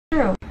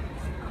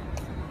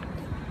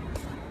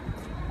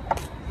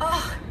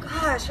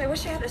gosh, I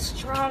wish I had a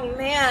strong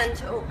man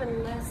to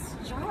open this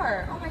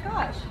jar. Oh my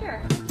gosh,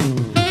 here.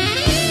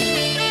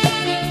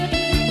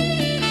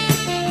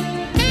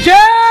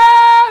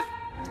 Jeff!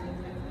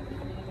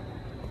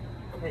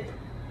 Hey,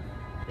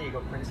 there you go,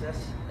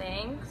 princess.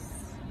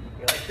 Thanks.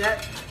 You like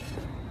that?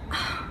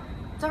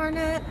 Darn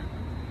it.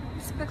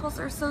 These pickles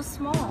are so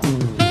small.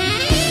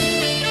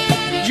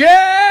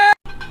 Jeff!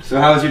 So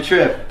how was your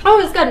trip? Oh,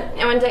 it was good.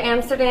 I went to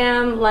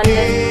Amsterdam, London.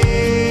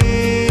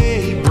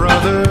 Hey,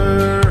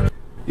 brother.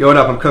 Yo, what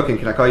up? I'm cooking.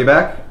 Can I call you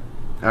back?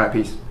 Alright,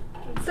 peace.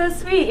 It's so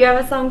sweet. You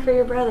have a song for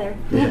your brother.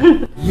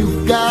 Yeah.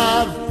 You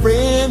got a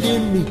friend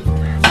in me.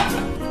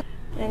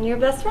 And your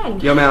best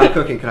friend. Yo, man, I'm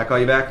cooking. Can I call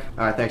you back?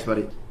 Alright, thanks,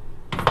 buddy.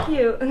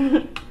 Cute.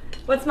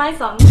 What's my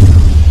song?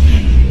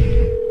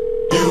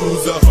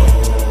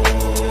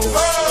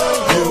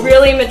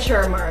 Really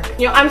mature, Mark.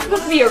 You know, I'm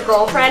supposed to be your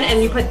girlfriend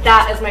and you put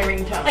that as my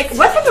ringtone. Like,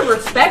 what type of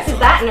respect is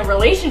that in a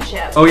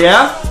relationship? Oh,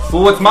 yeah?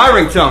 Well, what's my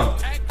ringtone?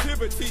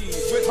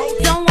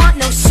 Don't want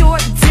no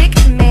short dick,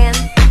 man.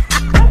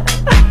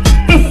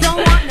 Don't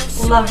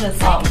want no Love this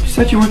song. You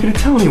said you weren't gonna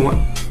tell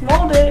anyone.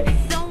 Small dick.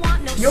 Don't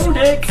want no Yo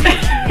dick.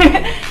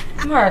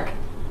 Mark.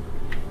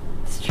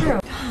 It's true.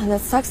 God,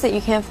 that sucks that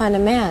you can't find a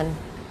man.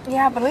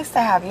 Yeah, but at least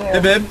I have you. Hey,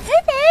 babe.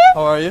 Hey, babe.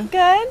 How are you?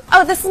 Good.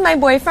 Oh, this is my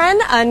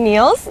boyfriend,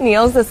 Niels.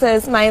 Niels, this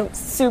is my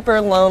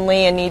super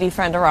lonely and needy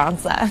friend,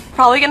 Aranza.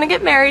 Probably gonna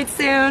get married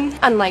soon.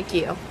 Unlike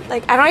you.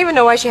 Like, I don't even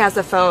know why she has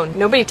a phone.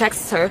 Nobody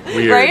texts her.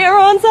 Weird. Right,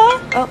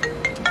 Aranza? Oh,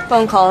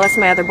 phone call. That's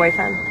my other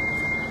boyfriend.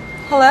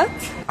 Hello?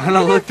 I don't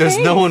know, look, there's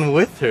no one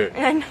with her.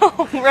 I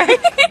know, right?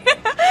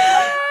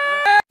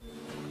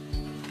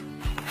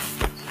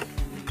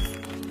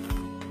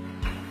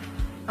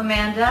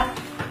 Amanda,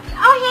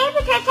 Oh, hey,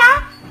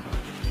 Patricia.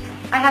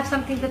 I have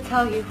something to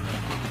tell you.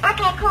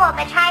 Okay, cool,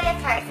 but try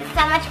this first. It's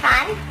so much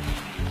fun.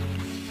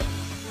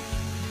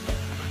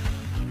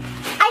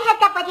 I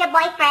hooked up with your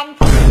boyfriend.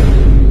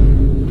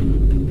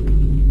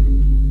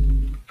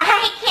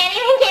 I can't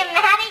even get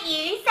mad at you.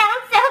 You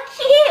sound so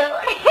cute.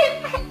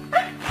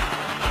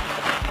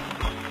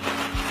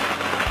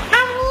 I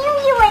knew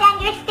you would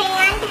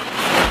understand.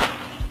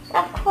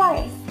 Of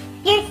course.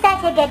 You're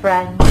such a good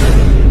friend.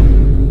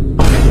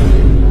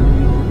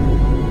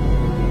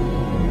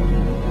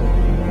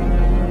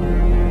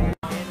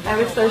 I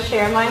would still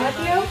share mine with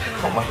you.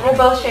 We'll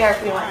both share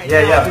if you want.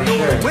 Yeah, for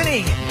sure.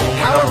 Winning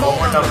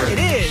Powerball number. It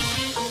is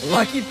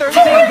lucky 13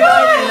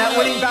 guys, and that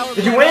winning Powerball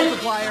Did you win?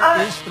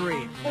 multiplier is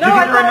 3. No,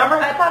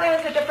 I thought it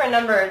was a different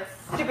number.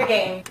 Stupid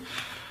game.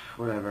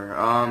 Whatever.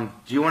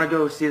 Do you want to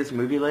go see this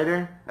movie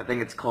later? I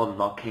think it's called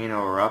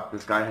Volcano Erupt.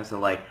 This guy has to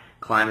like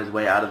climb his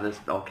way out of this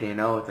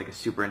volcano. It's like a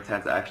super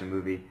intense action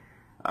movie.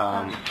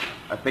 I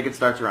think it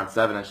starts around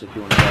 7ish if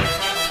you want to go.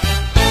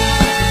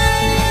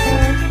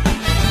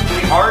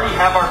 We already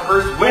have our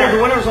first winner. Oh,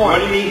 the winner's on.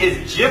 Joining me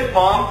is Jif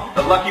Palm,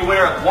 the lucky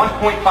winner of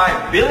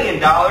 $1.5 billion,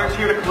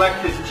 here to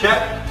collect his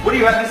check. What do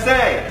you have to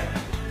say?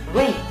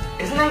 Wait,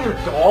 isn't that your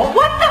doll?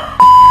 What the f?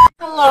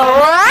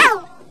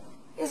 Hello?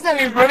 Is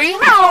everybody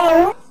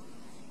home?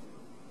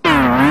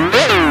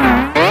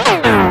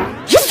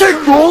 You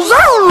take rolls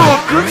out,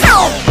 look.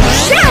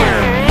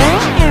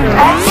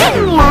 I'll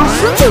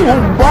listen to a